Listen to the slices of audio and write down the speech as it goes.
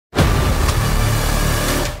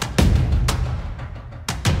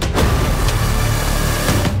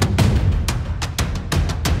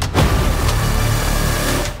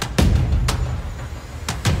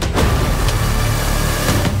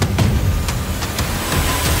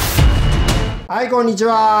はい、こんにち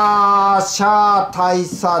は。シャー大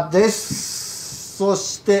佐です。そ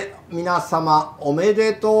して皆様おめ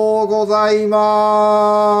でとうござい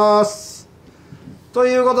ます。と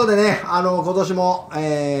いうことでね、今年も、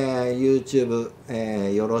YouTube、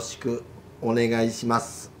よろしくお願いしま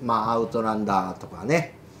す。アウトランダーとか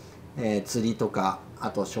ね、釣りとか、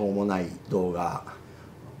あとしょうもない動画、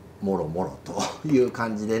もろもろという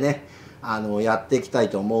感じでね、やっていきたい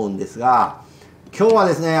と思うんですが、今日は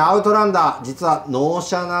ですね、アウトランダー、実は納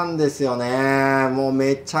車なんですよね。もう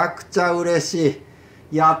めちゃくちゃ嬉し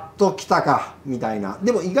い。やっと来たか、みたいな。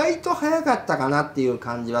でも意外と早かったかなっていう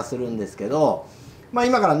感じはするんですけど、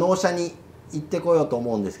今から納車に行ってこようと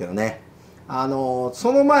思うんですけどね。そ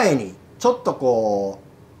の前に、ちょっとこ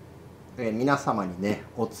う、皆様にね、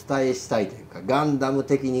お伝えしたいというか、ガンダム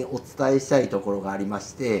的にお伝えしたいところがありま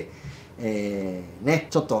して、ね、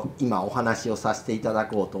ちょっと今お話をさせていただ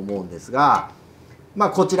こうと思うんですが、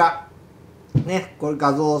こちらね、これ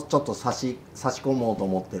画像をちょっと差し込もうと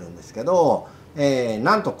思ってるんですけど、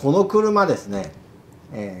なんとこの車ですね、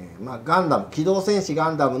ガンダム機動戦士ガ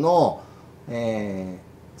ンダムの、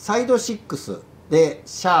サイド6で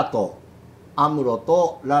シャアとアムロ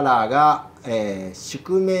とララが、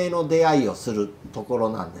宿命の出会いをするところ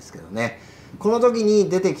なんですけどね、この時に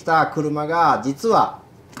出てきた車が実は、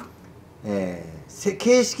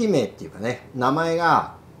形式名っていうかね、名前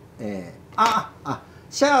が、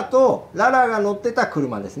シャアとララが乗ってた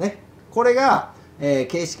車ですね。これが、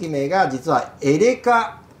形式名が実はエレ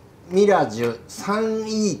カミラジュ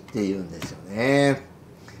 3E っていうんですよね。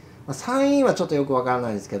3E はちょっとよくわからな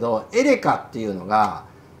いんですけど、エレカっていうのが、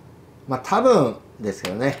多分ですけ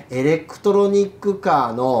どね、エレクトロニックカ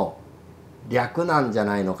ーの略なんじゃ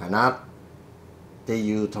ないのかなって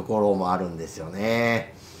いうところもあるんですよ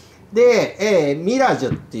ね。で、ミラジ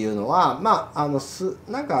ュっていうのはな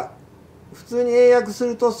んか普通に英訳す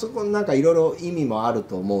るとそこなんかいろいろ意味もある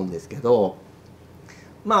と思うんですけど、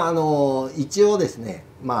一応ですね、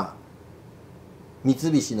三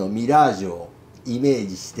菱のミラージュをイメー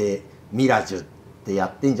ジしてミラジュってや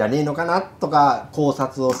ってんじゃねえのかなとか考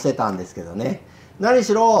察をしてたんですけどね。何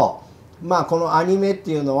しろこのアニメっ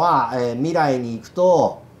ていうのは、未来に行く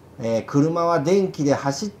と、車は電気で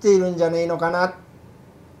走っているんじゃねえのかな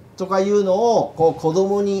とかいうのをこう子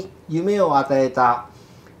供に夢を与えた、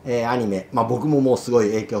アニメ、僕ももうすごい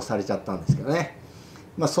影響されちゃったんですけどね、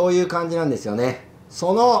そういう感じなんですよね。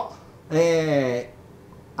その、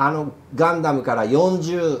ガンダムから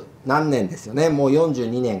40何年ですよね。もう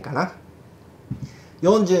42年かな。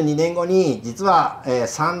42年後に実は、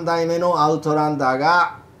3代目のアウトランダー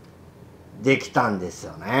ができたんです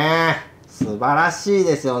よね。素晴らしい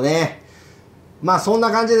ですよね。そんな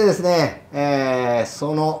感じでですね、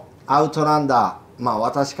そのアウトランダー、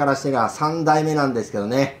私からしては3代目なんですけど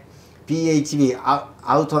ね、PHEV ア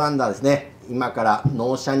ウトランダーですね。今から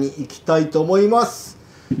納車に行きたいと思います。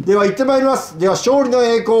では行ってまいります。では勝利の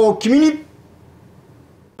栄光を君に。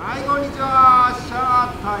はい、こんにちは。シ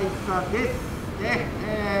ャー大佐です。今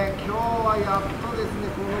日はやっとですね、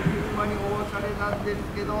この車にお別れなんです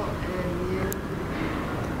けど、三重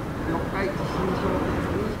四日市新正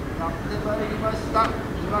店にやってまいりました。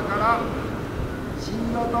今から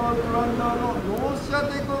新型アウトランダーの納車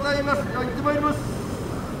でございます。では行ってまいります。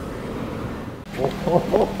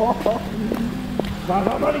バ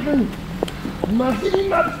カマリ君、待ちに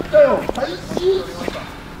待ったよ。最終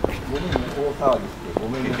ごめんね、大騒ぎしてご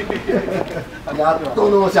めんね。やっと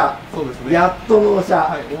納車。そうですね。やっと納車。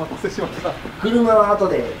はい、お待たせしました。車は後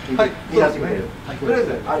で見出してくれる。とりあえ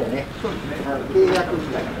ずあれね。そうですね。契約み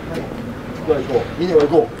たいな。じゃあ行こう。みんな行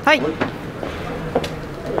こう。はい。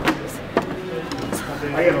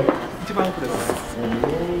ありがとう。一番奥でございます。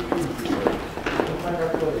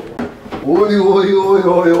おいおいおい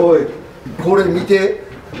おいおい。これ見て。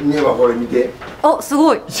ねえわ、これ見て。お、す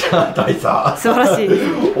ごい。シャー大佐。素晴らしい。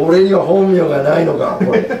俺には本名がないのか、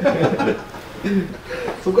これ。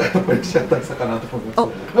そこはやっぱりシャー大佐かなと思います。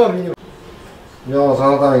いや、そ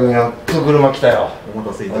のためにやっと車来たよ。お待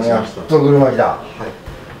たせいたしました。やっと車来た。は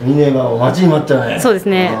い。ミネバを待ちに待ったね。そうです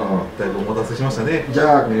ね。だいぶお待たせしましたね。じ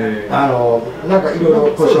ゃあ、なんかいろい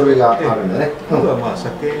ろ書類があるんだね。まずは車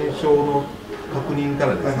検証の確認か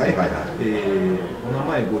らですね、お名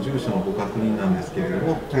前、ご住所のご確認なんですけれど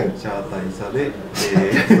も、シャー大佐で、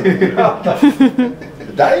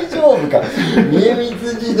大丈夫か、三重三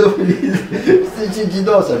菱自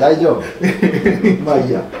動車、大丈夫。まあい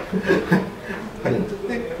いや。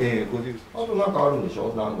で、ご住所。あとなんかあるんでし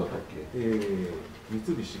ょ、なんだったっけ。三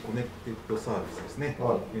菱コネクテッドサービスですね、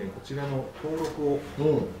こちらの登録を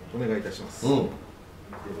お願いいたします。では、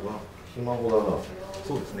スマホだな。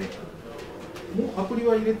そうですね。もうアプリ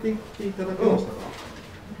は入れてきていただけましたか？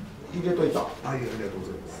入れといた。はい、ありがとうご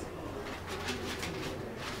ざいま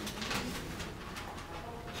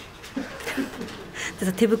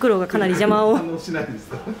す。手袋がかなり邪魔を。反応しないです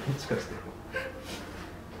か。もしかして。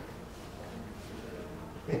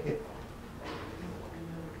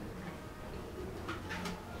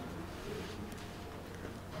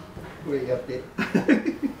これやって。はい。ちょ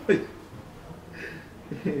っ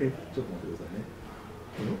と待ってくださいね。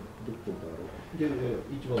どこだろう。で、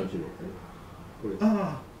一番後ろ。これ。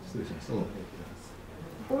ああ、失礼しました。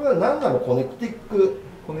これは何なの、コネクティック。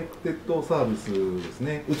コネクテッドサービスです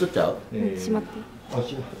ね。映っちゃう。しまって。これ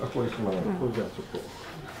しまう。これじゃあちょっと。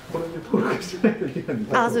これで登録しないといけないん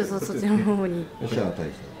で。あ、そうです、そっちの方に。シャア大佐。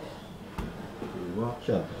は。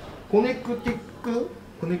シャア。コネクティック。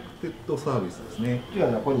コネクテッドサービスですね。違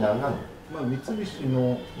うな、これ何なの。まあ、三菱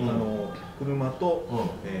の、車と、こ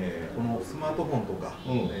のスマートフォンとか、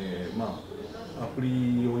まあ、アプ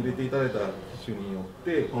リを入れていただいた機種によっ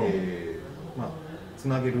て、まあ、つ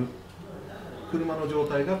なげる車の状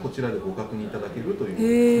態がこちらでご確認いただけるということです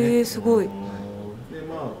ね。すごい。で、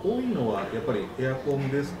まあ、多いのはやっぱりエアコン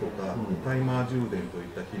ですとか、タイマー充電といっ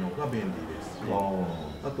た機能が便利ですし、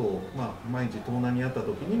あと、まあ、毎日盗難にあった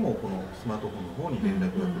時にもこのスマートフォンの方に連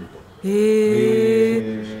絡が来ると。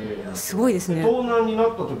すごいですね。盗難にな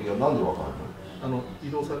った時はなんでわかるの？移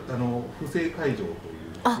動さ不正解除という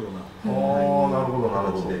ようななるほどなる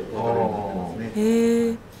ほど。形で分かれると思います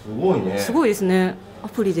ね。すごいね。すごいですね。ア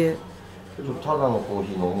プリで。ただのコー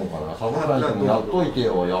ヒー飲もうかな。サザタニやっといて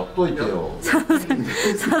よ、やっといてよ。サザタニ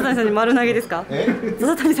さんに丸投げですか？サ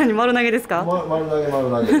ザタニさんに丸投げですか？丸投げ丸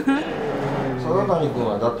投げ。サザタニ君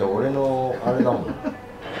はだって俺のあれだもん。なんていう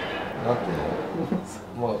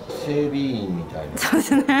の？まあ整備員みたいな。そうで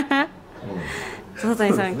すね。サザタ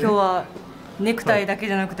ニさん、今日はネクタイだけ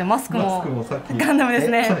じゃなくてマスクもガンダムです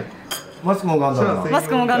ね。マスクもガンダム。マス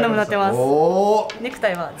クもガンダムになってます。ネク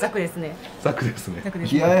タイはザクですね。ザクですね。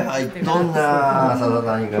気合入っとんな、サザ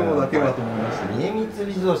タニ君。今日だけはと思いました。三重三菱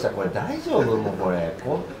自動車、これ大丈夫？もうこれ。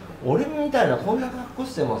俺みたいなこんな格好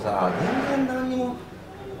してもさ、全然何にも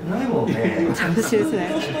ないもんね。楽しいです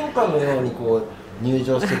ね。ストーカーのようにこう入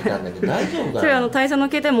場してきたんだけど、大丈夫かな？それ大佐の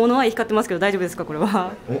携帯物合い光ってますけど大丈夫ですか、これ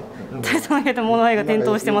は？大佐の携帯物合いが点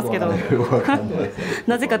灯してますけど、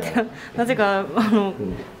なぜか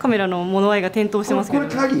カメラの物合いが点灯してますけど。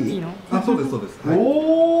これ鍵？いいの？あ、そうですそうです。お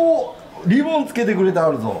お、リボンつけてくれて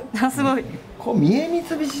あるぞ。あ、すごい。こう三重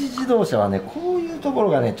三菱自動車はね、こういうとこ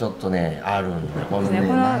ろがねちょっとねあるんだ。このね、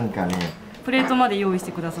なんかね、プレートまで用意し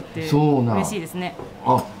てくださって嬉しいですね。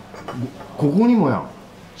あ、ここにもやん。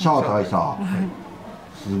シャア大佐。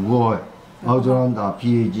すごい。アウトランダ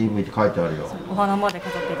ー PHEV って書いてあるよ。お花まで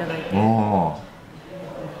飾っていただいて。すご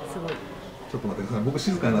い。ちょっと待ってください。僕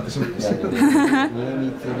静かになってしまいました。三重三菱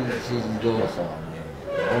自動車はね、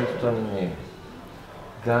本当にね、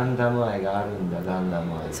ガンダム愛があるんだ、ガンダ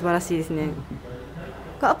ム愛。素晴らしいですね。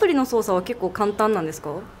アプリの操作は結構簡単なんです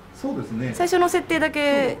か？そうですね。最初の設定だ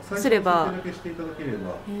けすれば。設定だけしていただければ。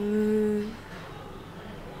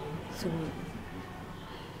すごい。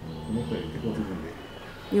思ったより結構部分で。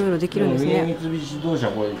いろいろできるんですね。三菱自動車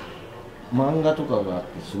これ漫画とかがあっ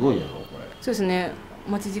てすごいやろこれ。そうですね。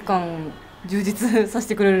待ち時間充実させ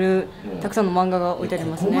てくれるたくさんの漫画が置いてあり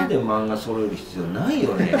ますね。ここまで漫画揃える必要ない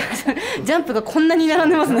よね。ジャンプがこんなに並ん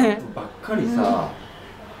でますね。ばっかりさ、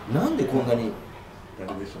なんでこんなに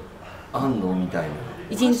誰でしょうあんのみたいな。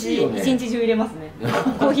一日中入れますね。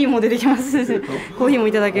コーヒーも出てきますし、コーヒーも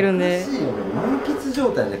いただけるんで。おかしいよね。満喫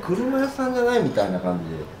状態で車屋さんじゃないみたいな感じ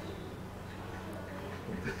で。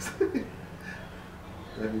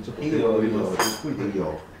いいよいいよ、ゆっくりでいい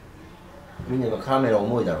よ。ミネはカメラ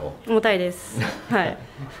重いだろう。重たいです。はい。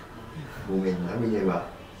ごめんな、ミネは。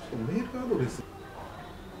メールアドレス。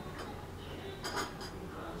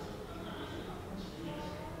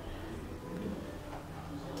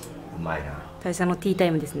うまいな。大佐のティータ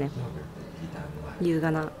イムですね。優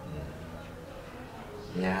雅な。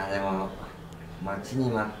いやーでも待ち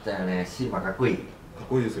に待ったよね。シルバーかっこいい。かっ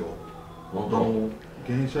こいいですよ。本当。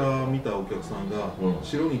原車見たお客さんが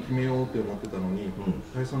白に決めようって思ってたのに、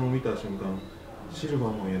大佐の見た瞬間シルバー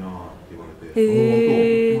もええなって言われて、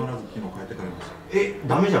決まらず昨日帰って帰りまし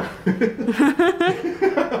た。ダメじゃん。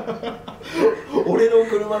俺の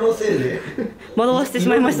車のせいで惑わしてし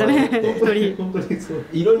まいましたね。一人。本当にそう。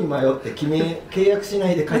色に迷って契約しな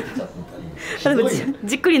いで帰ってきちゃったみたいな。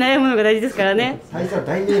じっくり悩むのが大事ですからね。最初は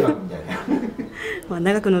大迷惑みたいな。まあ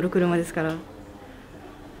長く乗る車ですから。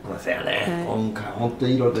まあそうやね。今回本当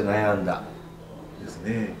に色で悩んだ。です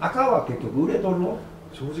ね。赤は結局売れとるの？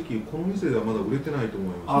正直この店ではまだ売れてないと思い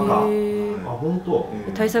ます。赤。あ、本当。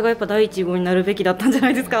大佐がやっぱ第一号になるべきだったんじゃな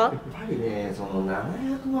いですか？やっぱりね、その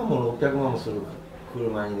700万も600万もする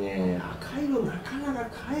車にね、赤色なかなか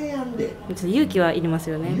買えやんで。ちょっと勇気はいります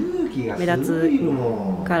よね。勇気が目立つ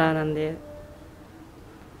カラーなんで。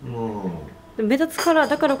でも目立つカラー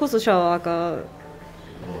だからこそシャワー赤。そう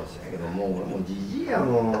だけどもう俺もうじじいや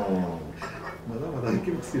もん。まだまだい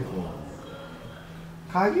けますよ。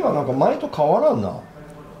鍵はなんか前と変わらんな。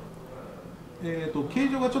形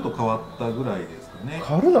状がちょっと変わったぐらいですかね。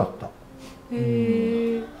軽なった。へ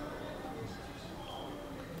え。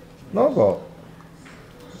なんか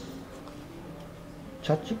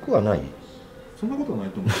茶畜はない？そんなことはない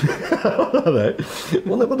と思う。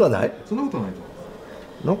そんなことはない？そんなことはないと思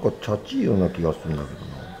う。なんか茶ちいような気がするんだけどな。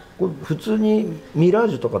これ普通にミラー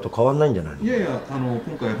ジュとかと変わんないんじゃないの？いやいや、今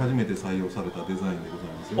回初めて採用されたデザインでござい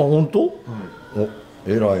ますよ。あ、本当？はい。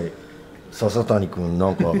お、偉い笹谷君、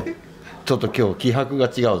なんかちょっと今日気迫が違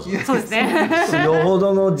うぞ。そうですね。よほ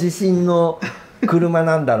どの自信の車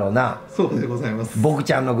なんだろうな。そうでございます。僕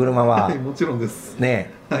ちゃんの車は。はい、もちろんです。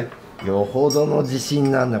ねえ。はい。よほどの自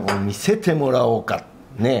信なんだ。これ見せてもらおうか。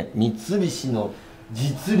ね、三菱の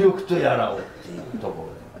実力とやらをっていうとこ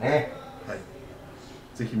ろだよね。はい。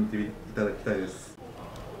ぜひ見ていただきたいです。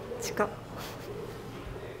近っ。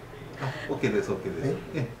オッケーです、オッケー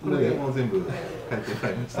です。これでもう全部書いて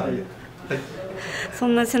買いましたんで。はい。そ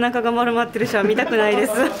んな背中が丸まってる人は見たくないで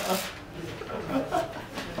す。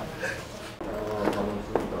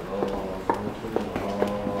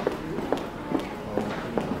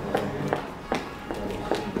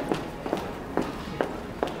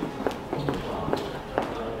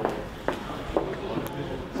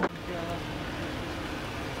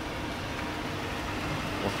お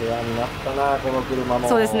世話になったな、この車も。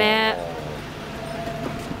そうですね。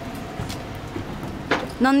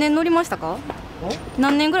何年乗りましたか？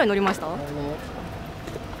何年ぐらい乗りました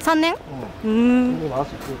？3年？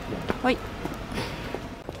はい。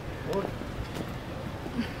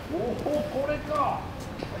これか。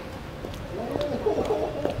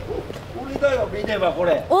これだよ、見ればこ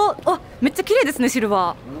れ。あ、めっちゃ綺麗ですね、シル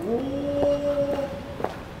バ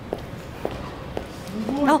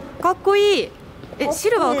ー。あ、かっこいい。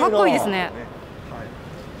シルバーかっこいいですね。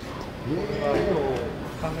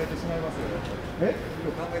考えてしまいますよ。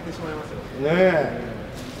色考えてしまいますよ。ねえ。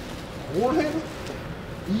これい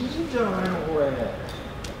いんじゃないのこれ。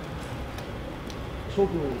諸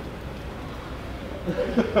君。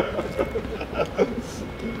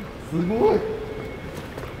すごい。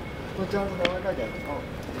ちゃんと名前書いてある。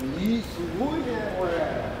いい、すごいねこれ。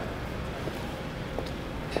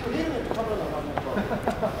ヘルメットカメラなんか。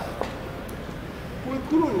これ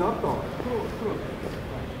黒になったの？黒。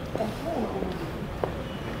あ、そうなの？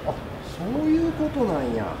あ、そういうことなん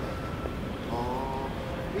や。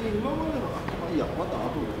今までの、いや、また後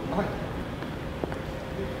で。はい。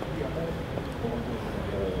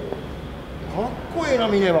かっこいいな、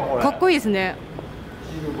見ればこれ。かっこいいですね。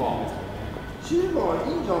シルバー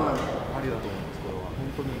いいんじゃないの？ありだと思います。これは本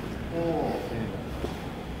当に。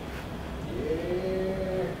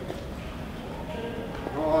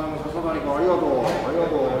笹谷君、ありがとう。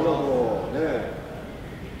ね。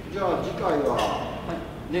じゃあ次回は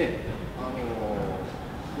ね、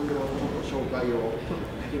これをちょっと紹介を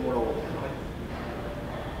してもらおう。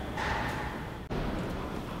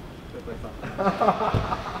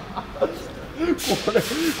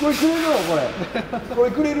こ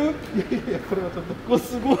れくれるの？これくれる？いやこれはちょっとこれ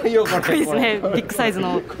すごいよ。かっこいいですね。ビッグサイズ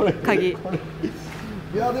の鍵。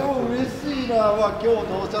いやでも嬉しいな。今日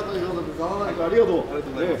納車ということで、笹谷君ありがとう。ありが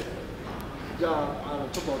とうございます。じゃあ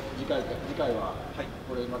ちょっと次回は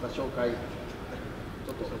これまた紹介、ち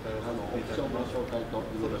ょっとオプションの紹介とい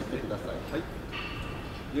うことをしてくださ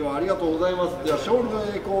い。ではありがとうございます。では勝利の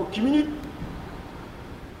栄光を君に。